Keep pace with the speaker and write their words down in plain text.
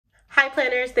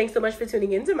planners, thanks so much for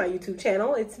tuning into my YouTube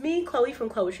channel. It's me, Chloe from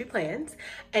Chloetry Plans,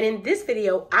 and in this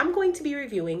video, I'm going to be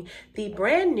reviewing the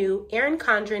brand new Erin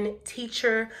Condren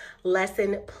Teacher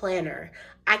Lesson Planner.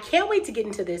 I can't wait to get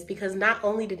into this because not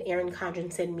only did Erin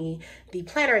Condren send me the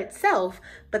planner itself,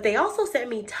 but they also sent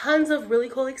me tons of really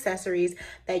cool accessories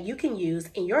that you can use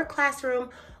in your classroom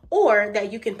or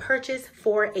that you can purchase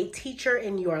for a teacher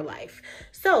in your life.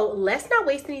 So let's not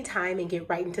waste any time and get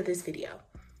right into this video.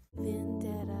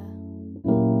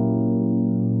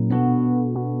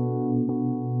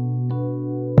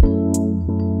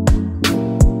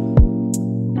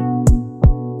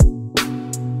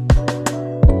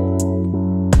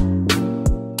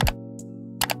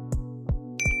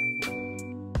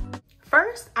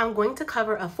 First, I'm going to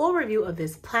cover a full review of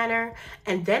this planner,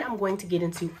 and then I'm going to get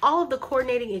into all of the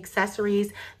coordinating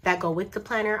accessories that go with the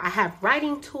planner. I have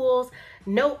writing tools,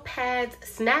 notepads,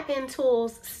 snap-in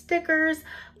tools, stickers,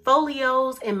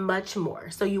 folios, and much more.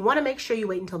 So you want to make sure you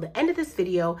wait until the end of this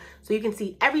video so you can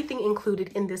see everything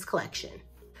included in this collection.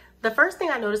 The first thing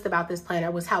I noticed about this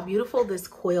planner was how beautiful this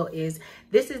coil is.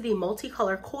 This is the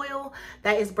multicolor coil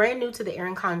that is brand new to the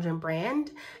Erin Condren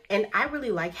brand, and I really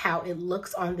like how it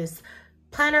looks on this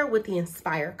planner with the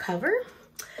Inspire cover.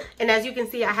 And as you can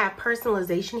see, I have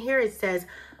personalization here. It says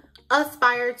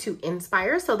aspire to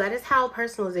inspire. So that is how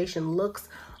personalization looks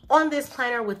on this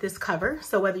planner with this cover.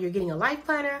 So whether you're getting a life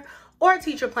planner or a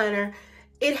teacher planner,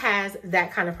 it has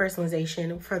that kind of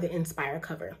personalization for the Inspire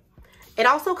cover. It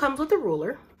also comes with a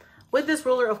ruler. With this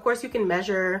ruler, of course, you can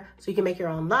measure, so you can make your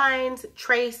own lines,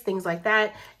 trace, things like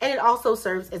that. And it also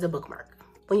serves as a bookmark.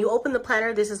 When you open the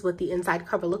planner, this is what the inside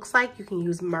cover looks like. You can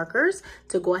use markers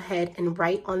to go ahead and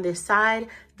write on this side.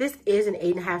 This is an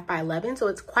 8.5 by 11, so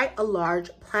it's quite a large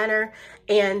planner.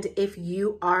 And if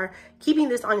you are keeping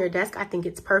this on your desk, I think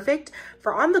it's perfect.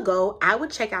 For on the go, I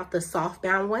would check out the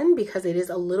softbound one because it is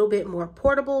a little bit more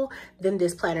portable than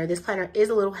this planner. This planner is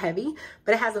a little heavy,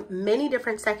 but it has many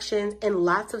different sections and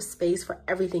lots of space for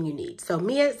everything you need. So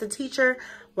me as a teacher,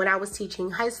 when I was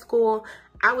teaching high school,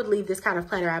 I would leave this kind of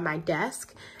planner at my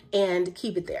desk and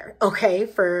keep it there, okay?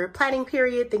 For planning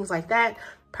period, things like that.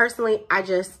 Personally, I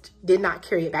just did not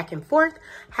carry it back and forth.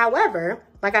 However,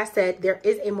 like I said, there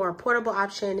is a more portable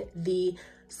option, the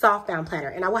softbound planner,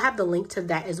 and I will have the link to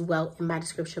that as well in my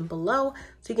description below,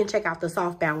 so you can check out the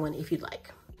softbound one if you'd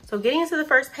like. So getting into the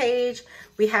first page,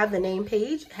 we have the name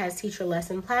page. It has Teacher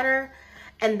Lesson Planner,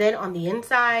 and then on the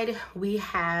inside, we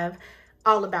have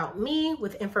all about me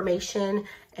with information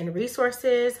and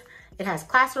resources. It has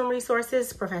classroom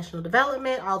resources, professional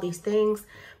development, all these things.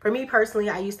 For me personally,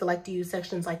 I used to like to use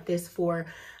sections like this for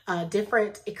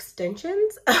different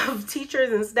extensions of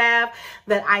teachers and staff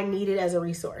that I needed as a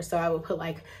resource. So I would put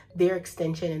like their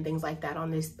extension and things like that on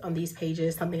these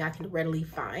pages, something I can readily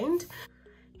find.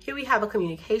 Here we have a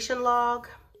communication log.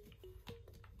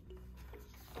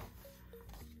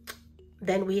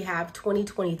 Then we have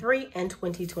 2023 and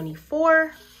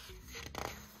 2024.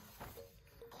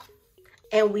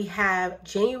 And we have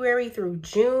January through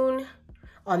June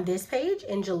on this page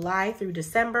and July through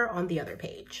December on the other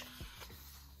page.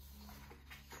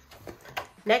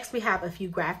 Next, we have a few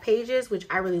graph pages, which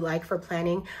I really like for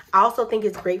planning. I also think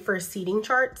it's great for seating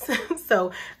charts.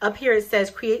 So up here it says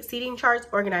create seating charts,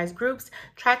 organize groups,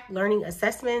 track learning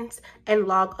assessments, and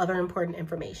log other important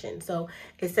information. So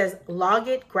it says log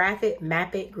it, graph it,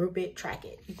 map it, group it, track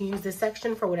it. You can use this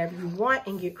section for whatever you want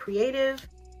and get creative.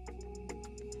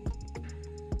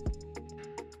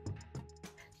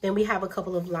 Then we have a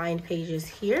couple of lined pages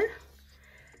here.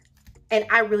 And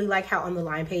I really like how on the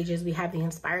line pages, we have the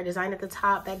Inspire design at the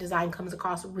top. That design comes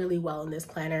across really well in this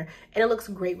planner, and it looks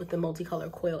great with the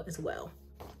multicolor coil as well.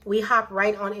 We hop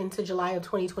right on into July of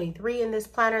 2023 in this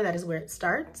planner. That is where it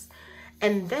starts.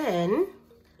 And then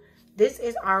this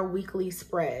is our weekly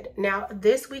spread. Now,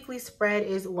 this weekly spread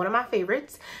is one of my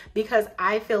favorites because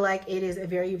I feel like it is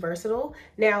very versatile.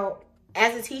 Now,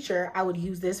 as a teacher, I would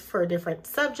use this for different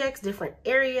subjects, different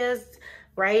areas,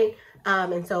 right?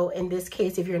 And so in this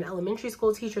case, if you're an elementary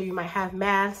school teacher, you might have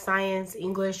math, science,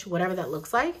 English, whatever that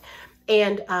looks like.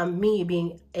 And me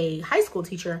being a high school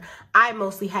teacher, I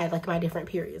mostly had like my different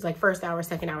periods, like first hour,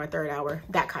 second hour, third hour,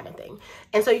 that kind of thing.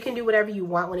 And so you can do whatever you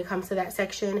want when it comes to that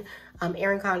section.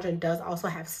 Erin Condren does also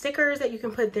have stickers that you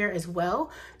can put there as well.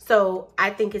 So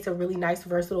I think it's a really nice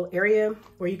versatile area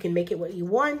where you can make it what you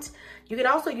want. You can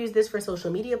also use this for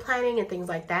social media planning and things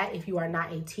like that if you are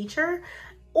not a teacher.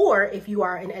 Or if you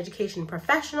are an education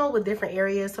professional with different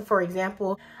areas. So for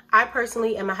example, I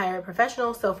personally am a higher ed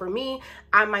professional. So for me,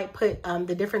 I might put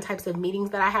the different types of meetings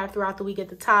that I have throughout the week at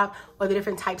the top, or the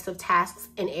different types of tasks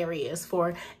and areas.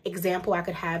 For example, I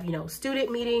could have, you know,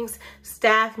 student meetings,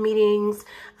 staff meetings.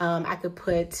 I could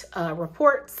put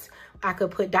reports. I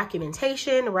could put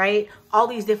documentation, right? All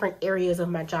these different areas of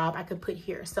my job I could put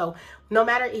here. So no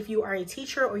matter if you are a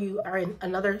teacher or you are in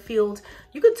another field,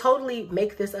 you could totally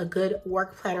make this a good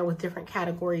work planner with different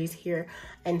categories here.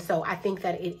 And so I think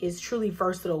that it is truly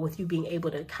versatile with you being able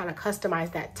to kind of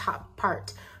customize that top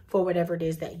part for whatever it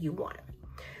is that you want.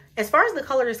 As far as the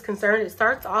color is concerned, it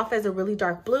starts off as a really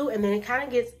dark blue, and then it kind of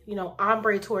gets, you know,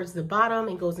 ombre towards the bottom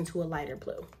and goes into a lighter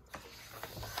blue.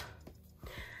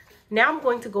 Now I'm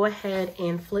going to go ahead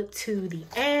and flip to the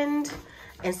end.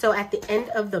 And so at the end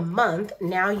of the month,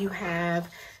 now you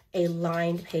have a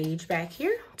lined page back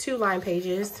here, 2 line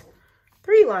pages,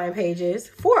 3 line pages,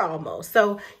 4 almost.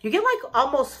 So you get like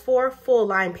almost 4 full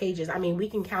line pages. I mean, we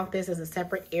can count this as a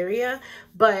separate area,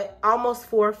 but almost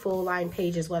 4 full line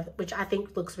pages, which I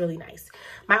think looks really nice.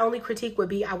 My only critique would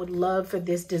be I would love for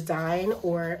this design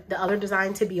or the other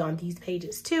design to be on these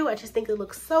pages too. I just think it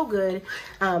looks so good,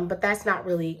 but that's not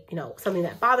really, you know, something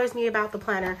that bothers me about the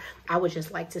planner. I would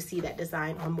just like to see that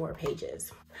design on more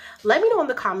pages. Let me know in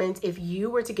the comments if you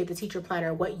were to get the teacher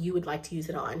planner, what you would like to use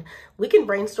it on. We can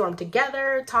brainstorm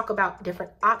together, talk about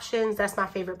different options. That's my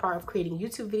favorite part of creating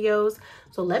YouTube videos.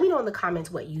 So let me know in the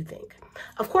comments what you think.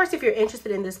 Of course, if you're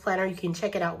interested in this planner, you can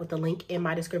check it out with the link in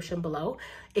my description below.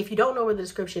 If you don't know where the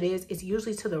description is, it's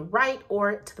usually to the right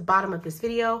or to the bottom of this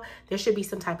video. There should be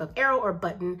some type of arrow or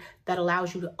button that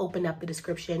allows you to open up the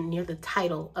description near the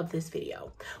title of this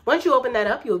video. Once you open that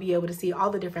up, you'll be able to see all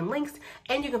the different links,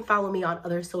 and you can follow me on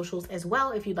other socials as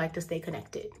well if you'd like to stay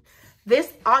connected.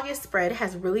 This August spread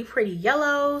has really pretty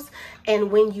yellows, and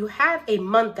when you have a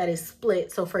month that is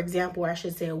split, so for example, I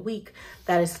should say a week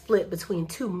that is split between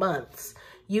 2 months,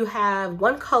 you have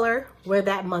one color where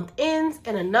that month ends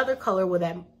and another color where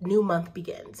that new month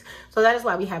begins. So that is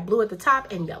why we have blue at the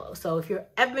top and yellow. So if you're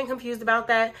ever been confused about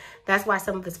that, that's why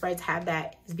some of the spreads have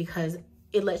that, is because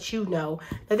it lets you know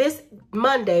that this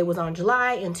Monday was on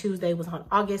July and Tuesday was on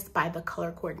August by the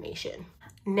color coordination.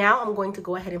 Now I'm going to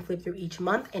go ahead and flip through each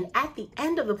month, and at the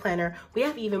end of the planner, we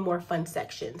have even more fun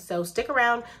sections. So stick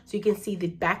around so you can see the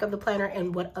back of the planner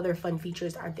and what other fun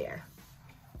features are there.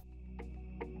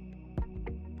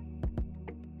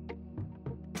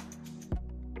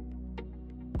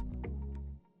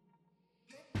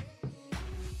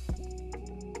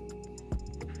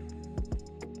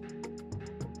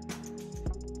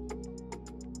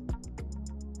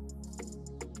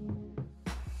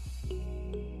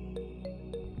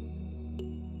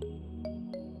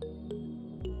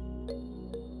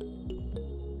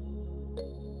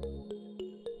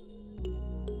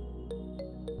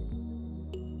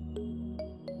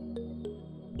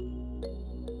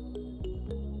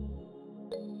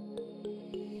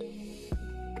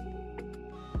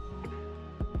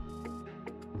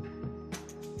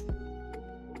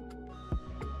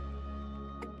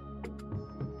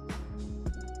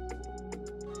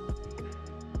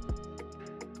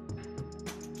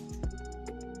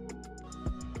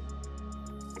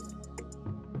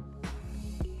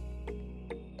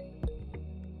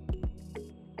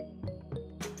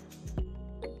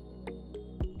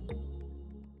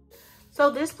 So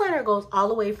this planner goes all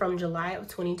the way from July of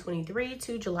 2023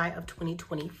 to July of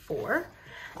 2024.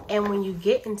 And when you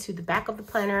get into the back of the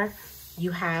planner, you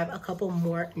have a couple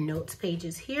more notes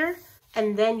pages here.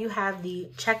 And then you have the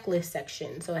checklist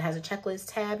section. So it has a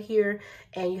checklist tab here,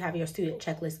 and you have your student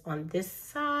checklist on this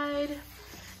side.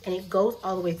 And it goes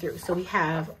all the way through. So we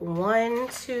have 1,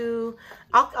 2,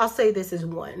 I'll say this is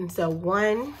 1. So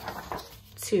 1,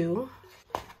 2,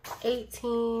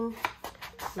 18,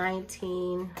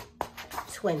 19,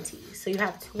 20. So you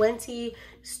have 20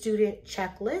 student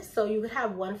checklists. So you would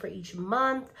have one for each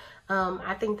month.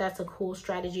 I think that's a cool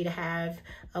strategy to have.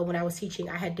 When I was teaching,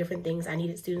 I had different things I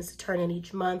needed students to turn in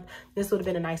each month. This would have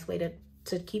been a nice way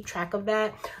to keep track of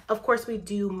that. Of course,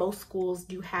 most schools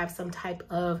do have some type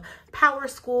of Power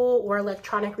School or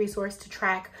electronic resource to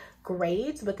track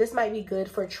grades, but this might be good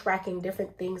for tracking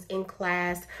different things in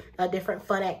class, different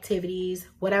fun activities,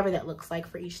 whatever that looks like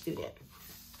for each student.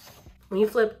 When you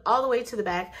flip all the way to the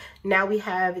back, now we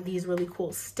have these really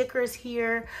cool stickers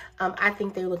here. I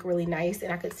think they look really nice,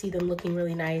 and I could see them looking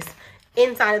really nice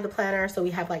inside of the planner. So we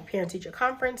have like parent-teacher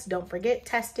conference, don't forget,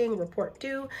 testing, report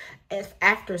due,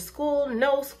 after school,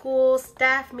 no school,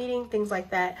 staff meeting, things like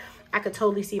that. I could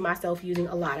totally see myself using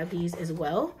a lot of these as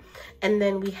well. And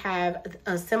then we have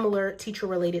similar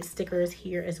teacher-related stickers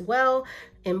here as well.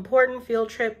 Important field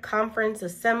trip, conference,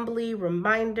 assembly,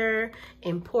 reminder,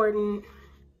 important.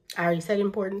 I already said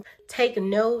important. Take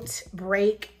note,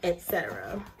 break,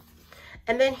 etc.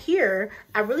 And then here,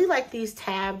 I really like these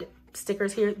tabbed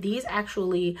stickers here. These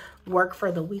actually work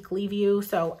for the weekly view.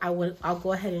 So I'll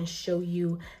go ahead and show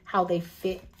you how they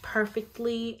fit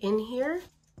perfectly in here.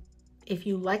 If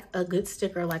you like a good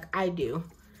sticker like I do,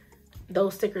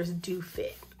 those stickers do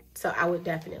fit. So I would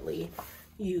definitely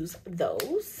use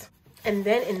those. And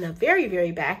then in the very,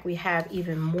 very back, we have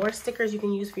even more stickers you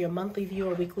can use for your monthly view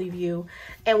or weekly view.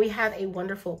 And we have a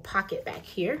wonderful pocket back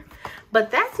here.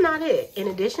 But that's not it. In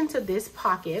addition to this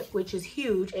pocket, which is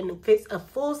huge and fits a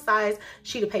full size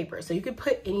sheet of paper. So you could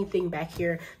put anything back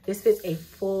here. This fits a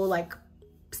full, like,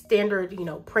 standard, you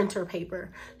know, printer paper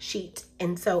sheet.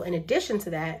 And so in addition to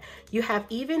that, you have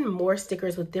even more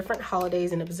stickers with different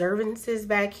holidays and observances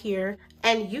back here.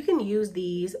 And you can use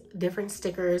these different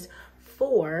stickers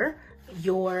for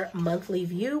your monthly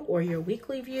view or your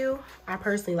weekly view. I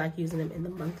personally like using them in the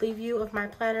monthly view of my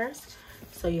planners.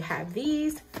 So you have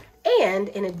these. And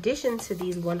in addition to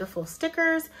these wonderful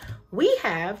stickers, we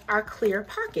have our clear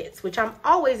pockets, which I'm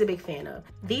always a big fan of.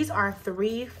 These are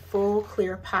 3 full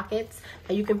clear pockets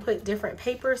that you can put different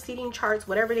paper, seating charts,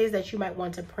 whatever it is that you might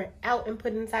want to print out and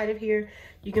put inside of here,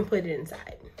 you can put it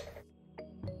inside.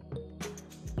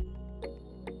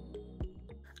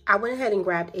 I went ahead and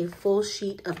grabbed a full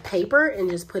sheet of paper and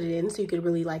just put it in so you could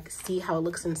really like see how it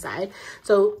looks inside.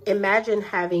 So imagine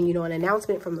having, you know, an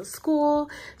announcement from the school,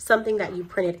 something that you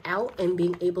printed out, and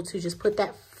being able to just put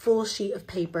that full sheet of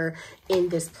paper in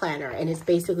this planner. And it's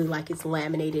basically like it's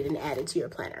laminated and added to your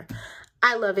planner.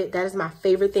 I love it. That is my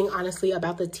favorite thing, honestly,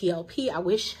 about the TLP. I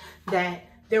wish that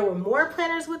there were more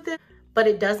planners with it, but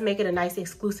it does make it a nice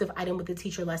exclusive item with the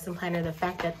teacher lesson planner. The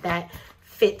fact that that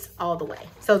fits all the way.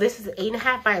 So this is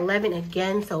 8.5 by 11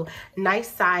 again, so nice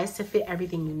size to fit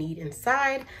everything you need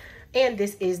inside. And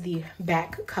this is the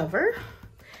back cover,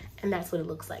 and that's what it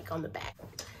looks like on the back.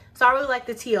 So I really like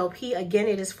the TLP. Again,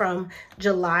 it is from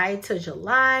July to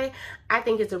July. I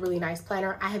think it's a really nice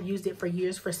planner. I have used it for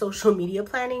years for social media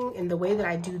planning, and the way that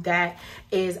I do that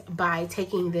is by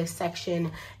taking this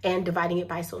section and dividing it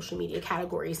by social media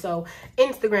categories. So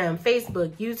Instagram, Facebook,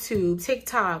 YouTube,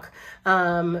 TikTok,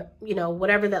 you know,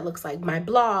 whatever that looks like, my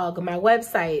blog, my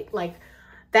website, like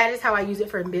that is how I use it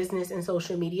for business and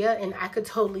social media. And I could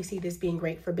totally see this being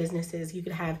great for businesses. You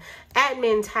could have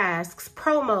admin tasks,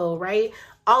 promo, right?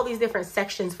 All these different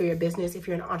sections for your business if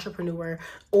you're an entrepreneur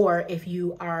or if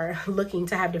you are looking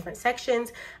to have different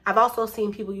sections. I've also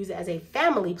seen people use it as a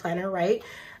family planner, right?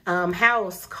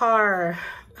 House, car,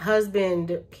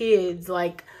 husband, kids,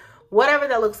 like whatever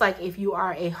that looks like. If you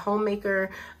are a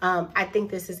homemaker, I think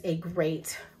this is a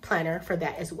great planner for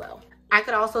that as well. I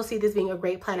could also see this being a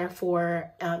great planner for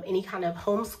any kind of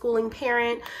homeschooling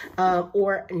parent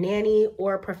or nanny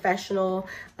or professional.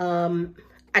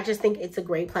 I just think it's a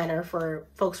great planner for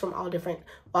folks from all different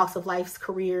walks of life,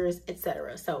 careers,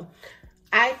 etc. So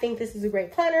I think this is a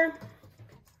great planner.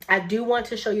 I do want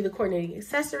to show you the coordinating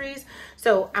accessories.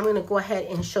 So I'm going to go ahead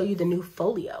and show you the new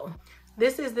folio.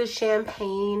 This is the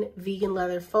champagne vegan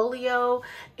leather folio.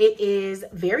 It is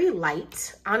very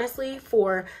light, honestly,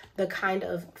 for the kind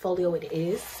of folio it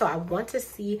is. So I want to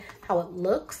see how it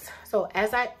looks. So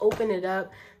as I open it up,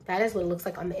 that is what it looks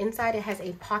like on the inside. It has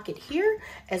a pocket here,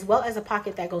 as well as a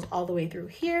pocket that goes all the way through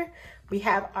here. We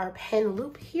have our pen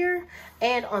loop here.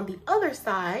 And on the other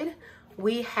side,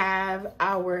 we have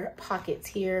our pockets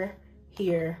here,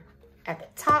 here at the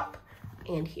top,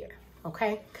 and here.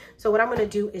 Okay, so what I'm going to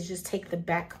do is just take the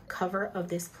back cover of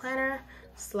this planner,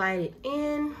 slide it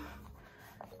in,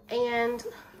 and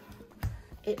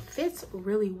it fits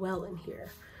really well in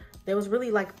here. There was really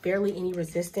like barely any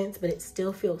resistance, but it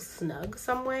still feels snug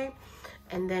some way.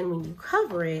 And then when you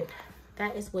cover it,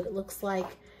 that is what it looks like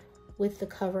with the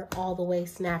cover all the way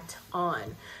snapped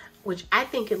on, which I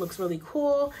think it looks really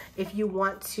cool. If you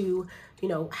want to, you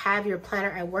know, have your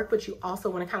planner at work, but you also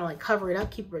want to kind of like cover it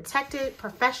up, keep it protected,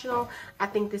 professional, I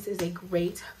think this is a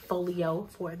great folio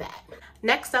for that.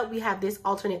 Next up, we have this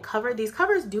alternate cover. These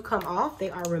covers do come off.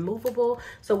 They are removable.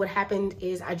 So what happened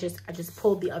is I just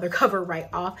pulled the other cover right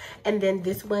off. And then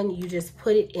this one, you just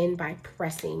put it in by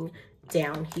pressing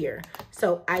down here.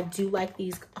 So I do like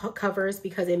these covers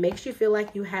because it makes you feel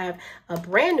like you have a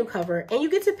brand new cover and you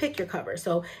get to pick your cover.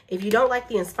 So if you don't like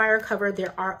the Inspire cover,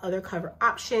 there are other cover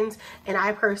options. And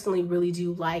I personally really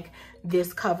do like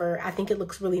this cover. I think it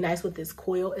looks really nice with this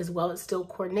coil as well. It still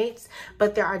coordinates,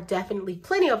 but there are definitely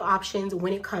plenty of options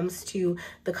when it comes to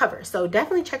the cover. So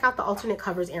definitely check out the alternate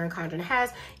covers Erin Condren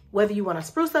has, whether you want to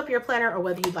spruce up your planner or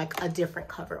whether you'd like a different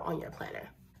cover on your planner.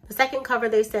 The second cover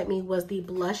they sent me was the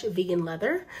Blush Vegan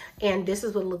Leather, and this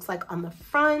is what it looks like on the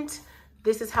front.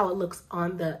 This is how it looks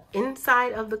on the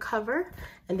inside of the cover,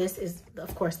 and this is,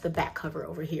 of course, the back cover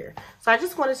over here. So I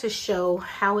just wanted to show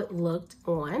how it looked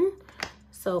on.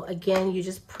 So again, you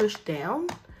just push down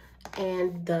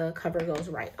and the cover goes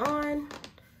right on,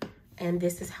 and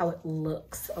this is how it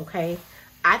looks, okay?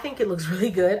 I think it looks really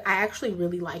good. I actually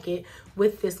really like it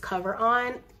with this cover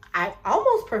on. I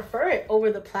almost prefer it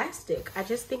over the plastic. I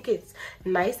just think it's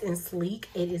nice and sleek.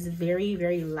 It is very,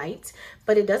 very light,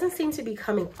 but it doesn't seem to be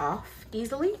coming off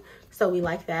easily. So we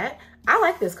like that. I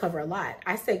like this cover a lot.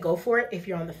 I say go for it if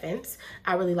you're on the fence.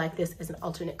 I really like this as an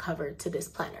alternate cover to this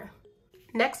planner.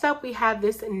 Next up, we have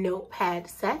this notepad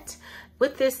set.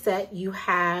 With this set, you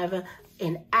have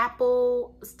an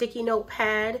Apple sticky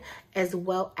notepad as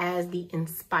well as the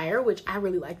Inspire, which I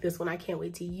really like this one. I can't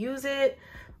wait to use it.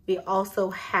 We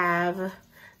also have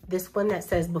this one that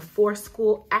says before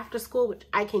school, after school, which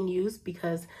I can use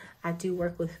because I do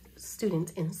work with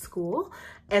students in school,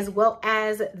 as well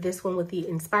as this one with the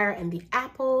Inspire and the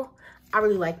Apple. I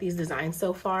really like these designs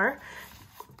so far.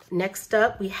 Next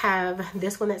up, we have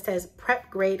this one that says prep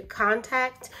grade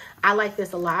contact. I like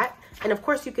this a lot. And of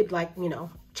course you could, like, you know,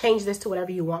 change this to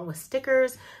whatever you want with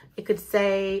stickers. It could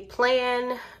say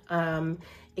plan,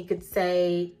 it could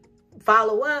say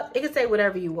follow up, it could say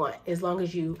whatever you want. As long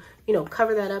as you know,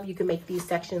 cover that up, you can make these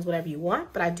sections whatever you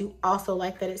want. But I do also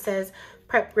like that it says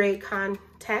prep grade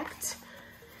contact.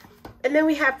 And then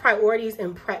we have priorities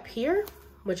and prep here,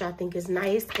 which I think is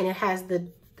nice. And it has the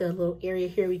little area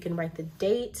here where you can write the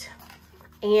date.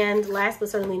 And last but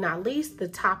certainly not least, the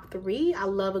top 3. I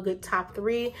love a good top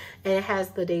 3, and it has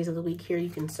the days of the week here you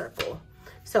can circle.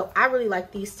 So I really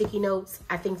like these sticky notes.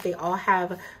 I think they all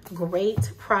have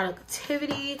great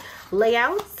productivity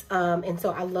layouts. And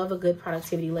so I love a good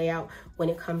productivity layout when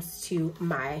it comes to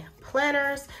my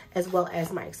planners as well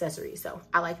as my accessories. So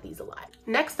I like these a lot.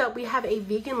 Next up, we have a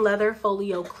vegan leather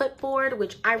folio clipboard,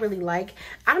 which I really like.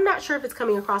 I'm not sure if it's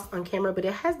coming across on camera, but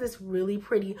it has this really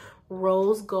pretty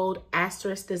rose gold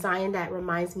asterisk design that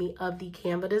reminds me of the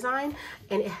Canva design,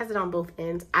 and it has it on both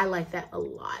ends. I like that a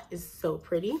lot. It's so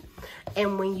pretty.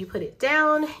 And when you put it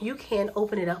down, you can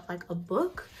open it up like a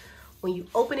book. When you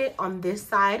open it on this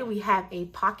side, we have a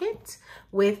pocket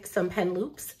with some pen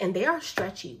loops, and they are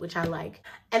stretchy, which I like.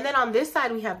 And then on this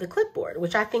side, we have the clipboard,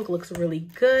 which I think looks really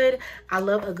good. I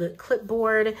love a good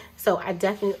clipboard, so I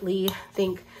definitely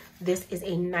think this is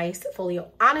a nice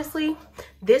folio. Honestly,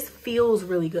 this feels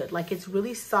really good. Like, it's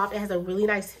really soft. It has a really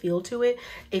nice feel to it.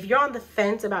 If you're on the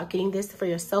fence about getting this for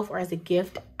yourself or as a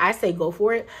gift, I say go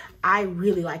for it. I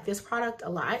really like this product a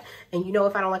lot. And you know,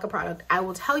 if I don't like a product, I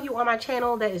will tell you on my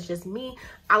channel. That is just me.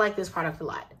 I like this product a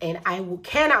lot, and I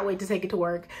cannot wait to take it to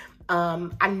work.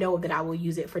 I know that I will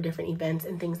use it for different events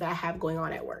and things that I have going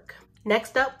on at work.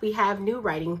 Next up, we have new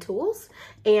writing tools,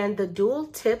 and the dual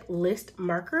tip list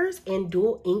markers and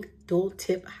dual ink dual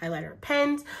tip highlighter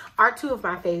pens are 2 of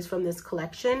my faves from this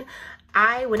collection.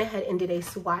 I went ahead and did a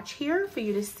swatch here for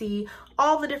you to see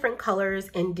all the different colors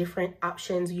and different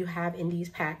options you have in these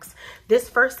packs. This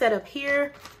first setup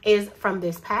here is from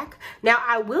this pack. Now,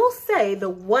 I will say the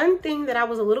one thing that I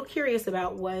was a little curious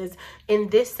about was in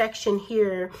this section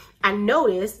here, I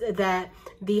noticed that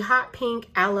the hot pink,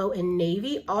 aloe, and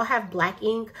navy all have black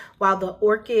ink, while the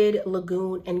orchid,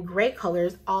 lagoon, and gray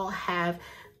colors all have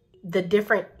the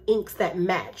different inks that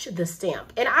match the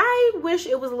stamp. And I wish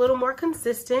it was a little more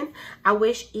consistent. I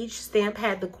wish each stamp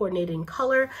had the coordinating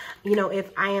color. You know,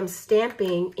 if I am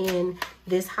stamping in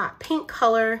this hot pink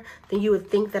color, then you would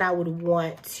think that I would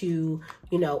want to,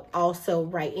 you know, also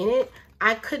write in it.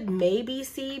 I could maybe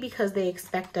see, because they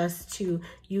expect us to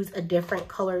use a different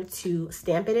color to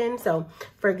stamp it in. So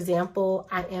for example,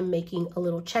 I am making a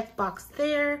little checkbox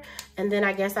there, and then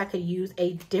I guess I could use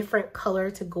a different color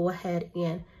to go ahead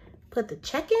and put the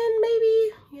check in,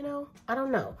 maybe, you know, I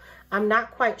don't know. I'm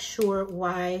not quite sure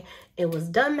why it was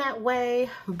done that way,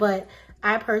 but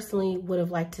I personally would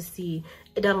have liked to see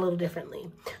it done a little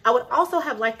differently. I would also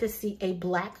have liked to see a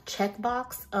black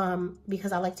checkbox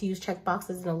because I like to use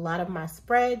checkboxes in a lot of my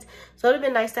spreads. So it would have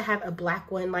been nice to have a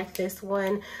black one like this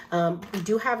one. We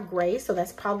do have gray, so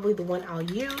that's probably the one I'll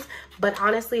use. But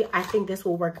honestly, I think this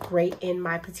will work great in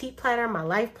my petite planner, my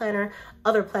life planner,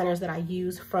 other planners that I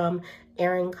use from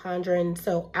Erin Condren.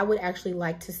 So I would actually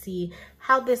like to see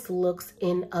how this looks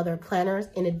in other planners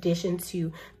in addition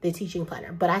to the teaching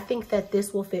planner. But I think that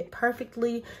this will fit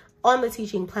perfectly on the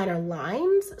teaching planner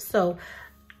lines. So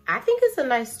I think it's a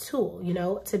nice tool, you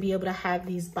know, to be able to have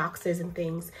these boxes and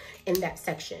things in that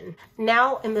section.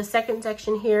 Now in the second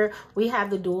section here, we have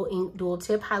the dual ink, dual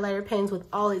tip highlighter pens with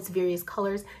all its various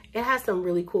colors. It has some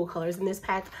really cool colors in this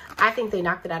pack. I think they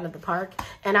knocked it out of the park,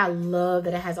 and I love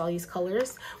that it has all these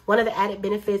colors. One of the added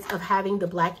benefits of having the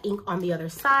black ink on the other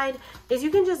side is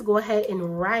you can just go ahead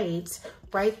and write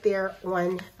right there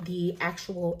on the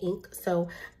actual ink. So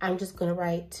I'm just gonna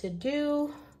write to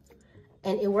do,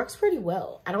 and it works pretty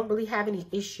well. I don't really have any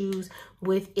issues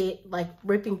with it like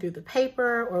ripping through the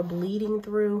paper or bleeding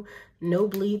through. No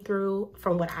bleed through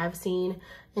from what I've seen.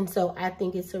 And so I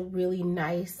think it's a really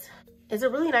nice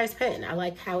pen. I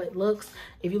like how it looks.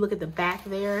 If you look at the back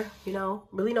there, you know,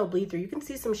 really no bleed through. You can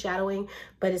see some shadowing,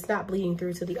 but it's not bleeding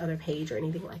through to the other page or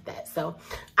anything like that. So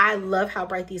I love how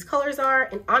bright these colors are.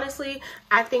 And honestly,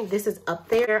 I think this is up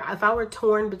there. If I were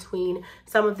torn between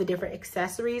some of the different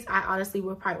accessories, I honestly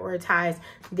would prioritize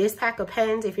this pack of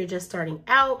pens if you're just starting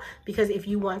out, because if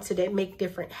you want to make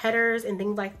different headers and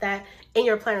things like that in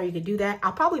your planner, you could do that.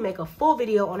 I'll probably make a full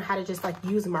video on how to just like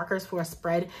use markers for a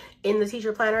spread in the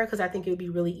teacher planner, because I think it would be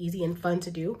really easy and fun to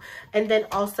do. And then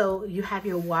also you have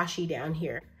your washi down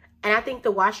here. And I think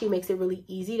the washi makes it really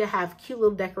easy to have cute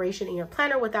little decoration in your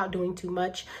planner without doing too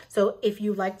much. So if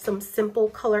you like some simple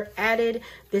color added,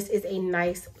 this is a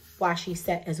nice washi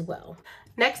set as well.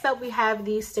 Next up, we have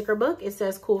the sticker book. It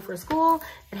says Cool for School.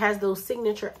 It has those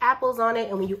signature apples on it.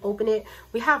 And when you open it,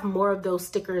 we have more of those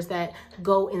stickers that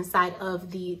go inside of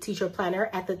the teacher planner.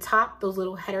 At the top, those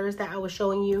little headers that I was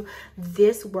showing you,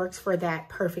 this works for that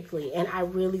perfectly. And I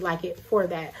really like it for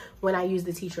that when I use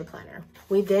the teacher planner.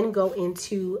 We then go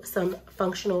into some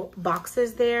functional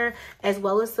boxes there, as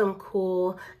well as some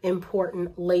cool,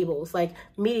 important labels like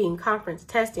meeting, conference,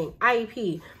 testing,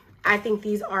 IEP. I think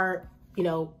these are, you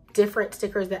know, different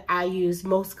stickers that I use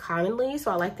most commonly. So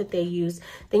I like that they use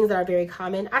things that are very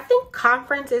common. I think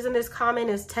conference isn't as common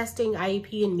as testing,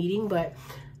 IEP, and meeting, but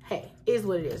hey, is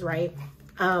what it is, right?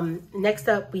 Next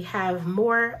up, we have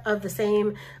more of the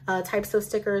same types of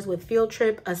stickers with field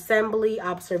trip, assembly,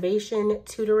 observation,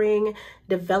 tutoring,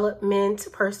 development,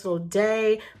 personal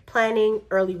day, planning,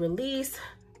 early release,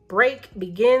 break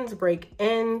begins, break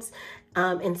ends.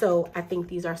 And so I think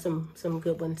these are some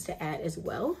good ones to add as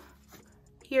well.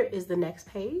 Here is the next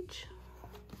page.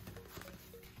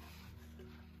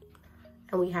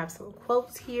 And we have some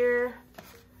quotes here,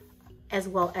 as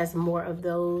well as more of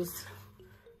those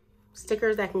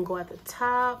stickers that can go at the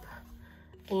top,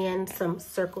 and some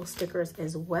circle stickers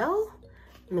as well.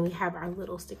 And then we have our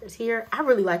little stickers here. I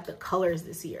really like the colors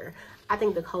this year. I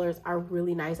think the colors are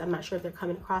really nice. I'm not sure if they're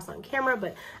coming across on camera,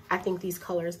 but I think these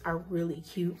colors are really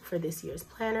cute for this year's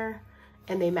planner,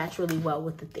 and they match really well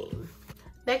with the theme.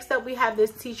 Next up, we have this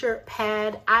teacher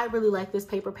pad. I really like this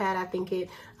paper pad. I think it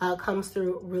comes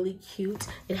through really cute.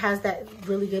 It has that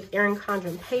really good Erin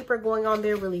Condren paper going on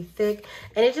there, really thick.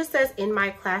 And it just says in my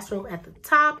classroom at the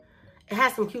top. It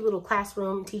has some cute little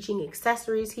classroom teaching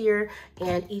accessories here,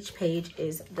 and each page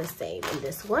is the same in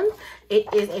this one.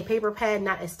 It is a paper pad,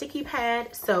 not a sticky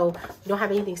pad, so you don't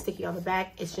have anything sticky on the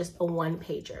back. It's just a one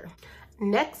pager.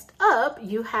 Next up,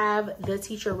 you have the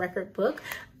teacher record book.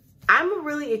 I'm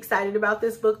really excited about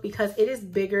this book because it is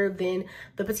bigger than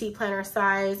the petite planner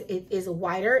size. It is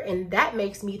wider, and that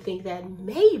makes me think that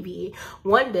maybe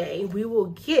one day we will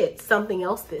get something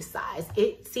else this size.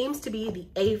 It seems to be the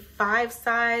A5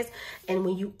 size, and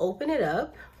when you open it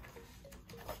up,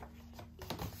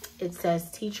 it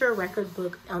says teacher record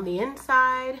book on the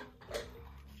inside.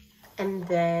 And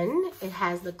then it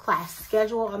has the class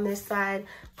schedule on this side,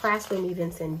 classroom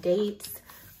events and dates,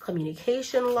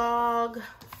 communication log.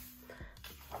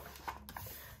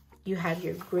 You have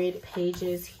your grid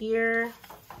pages here,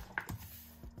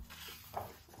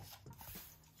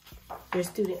 your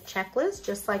student checklist,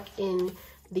 just like in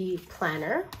the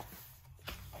planner.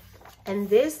 And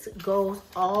this goes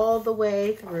all the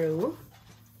way through.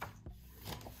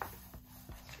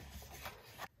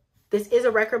 This is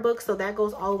a record book, so that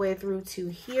goes all the way through to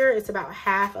here. It's about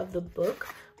half of the book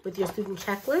with your student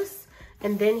checklist.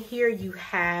 And then here you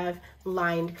have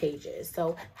lined pages.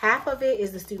 So half of it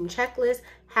is the student checklist,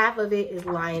 half of it is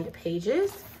lined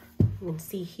pages. You can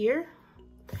see here.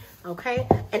 Okay,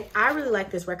 and I really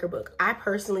like this record book. I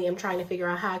personally am trying to figure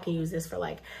out how I can use this for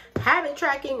like habit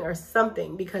tracking or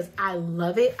something, because I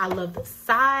love it. I love the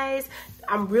size.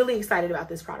 I'm really excited about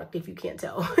this product, if you can't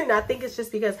tell. And I think it's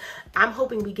just because I'm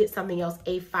hoping we get something else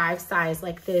A5 size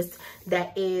like this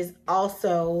that is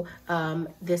also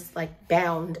this like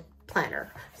bound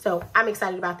planner. So I'm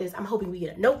excited about this. I'm hoping we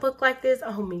get a notebook like this.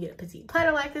 I'm hoping we get a petite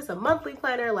planner like this, a monthly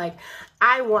planner. Like,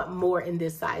 I want more in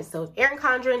this size. So Erin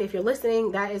Condren, if you're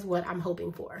listening, that is what I'm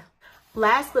hoping for.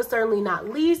 Last but certainly not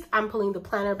least, I'm pulling the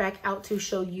planner back out to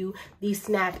show you the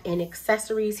snap-in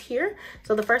accessories here.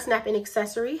 So the first snap-in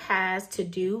accessory has to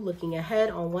do looking ahead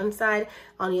on one side.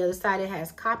 On the other side, it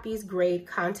has copies, grade,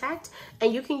 contact,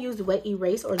 and you can use wet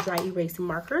erase or dry erase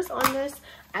markers on this.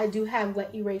 I do have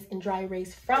wet erase and dry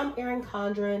erase from Erin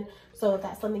Condren. So if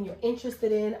that's something you're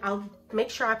interested in, I'll make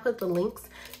sure I put the links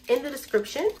in the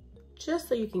description just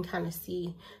so you can kind of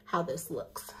see how this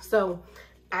looks. So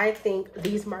I think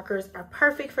these markers are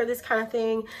perfect for this kind of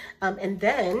thing. And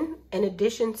then in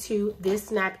addition to this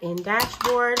snap-in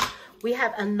dashboard, we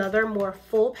have another more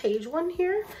full page one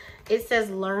here. It says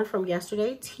learn from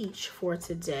yesterday, teach for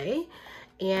today.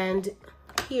 And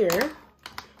here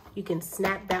you can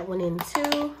snap that one in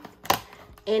too.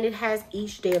 And it has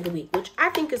each day of the week, which I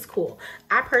think is cool.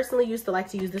 I personally used to like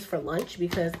to use this for lunch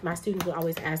because my students would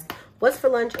always ask, what's for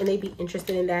lunch? And they'd be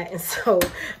interested in that. And so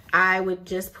I would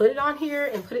just put it on here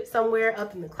and put it somewhere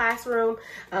up in the classroom.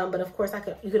 But of course,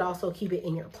 you could also keep it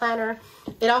in your planner.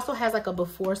 It also has like a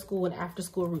before school and after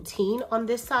school routine on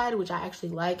this side, which I actually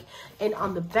like. And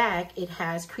on the back, it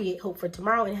has create hope for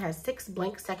tomorrow. And it has 6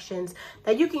 blank sections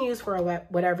that you can use for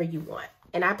whatever you want.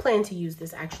 And I plan to use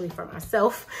this actually for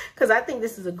myself because I think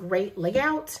this is a great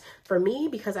layout for me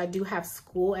because I do have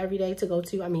school every day to go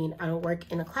to. I mean, I don't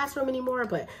work in a classroom anymore,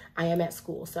 but I am at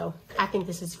school. So I think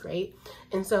this is great.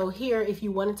 And so here, if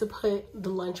you wanted to put the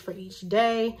lunch for each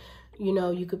day, you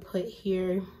know, you could put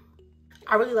here.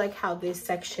 I really like how this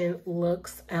section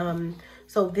looks.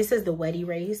 So this is the wet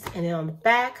erase, and then on the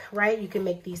back, right, you can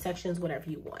make these sections whatever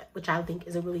you want, which I think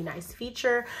is a really nice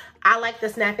feature. I like the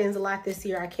snap-ins a lot this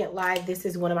year. I can't lie. This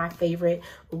is one of my favorite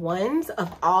ones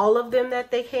of all of them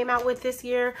that they came out with this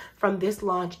year from this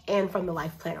launch and from the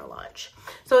Life Planner launch.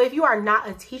 So if you are not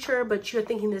a teacher, but you're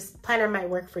thinking this planner might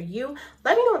work for you,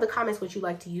 let me know in the comments what you'd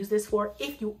like to use this for.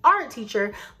 If you are a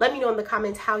teacher, let me know in the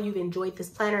comments how you've enjoyed this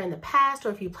planner in the past, or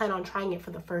if you plan on trying it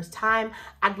for the first time.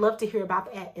 I'd love to hear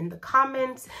about that in the comments.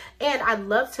 And I'd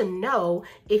love to know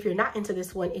if you're not into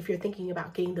this one, if you're thinking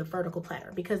about getting the vertical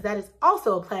planner, because that is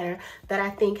also a planner that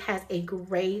I think has a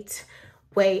great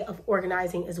way of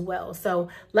organizing as well. So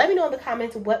let me know in the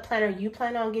comments what planner you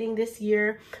plan on getting this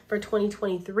year for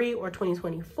 2023 or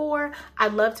 2024.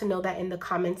 I'd love to know that in the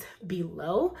comments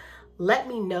below. Let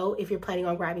me know if you're planning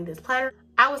on grabbing this planner.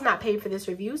 I was not paid for this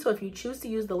review, so if you choose to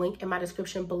use the link in my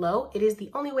description below, it is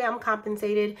the only way I'm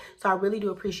compensated. So I really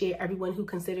do appreciate everyone who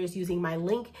considers using my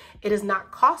link. It does not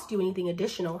cost you anything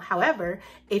additional. However,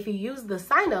 if you use the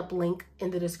sign up link in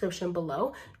the description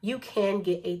below, you can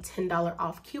get a $10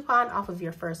 off coupon off of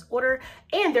your first order,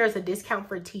 and there's a discount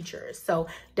for teachers. So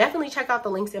definitely check out the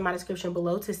links in my description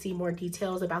below to see more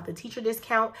details about the teacher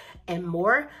discount and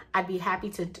more. I'd be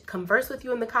happy to converse with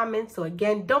you in the comments. So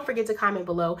again, don't forget to comment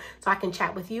below so I can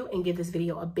chat with you and give this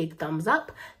video a big thumbs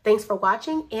up. Thanks for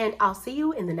watching, and I'll see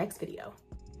you in the next video.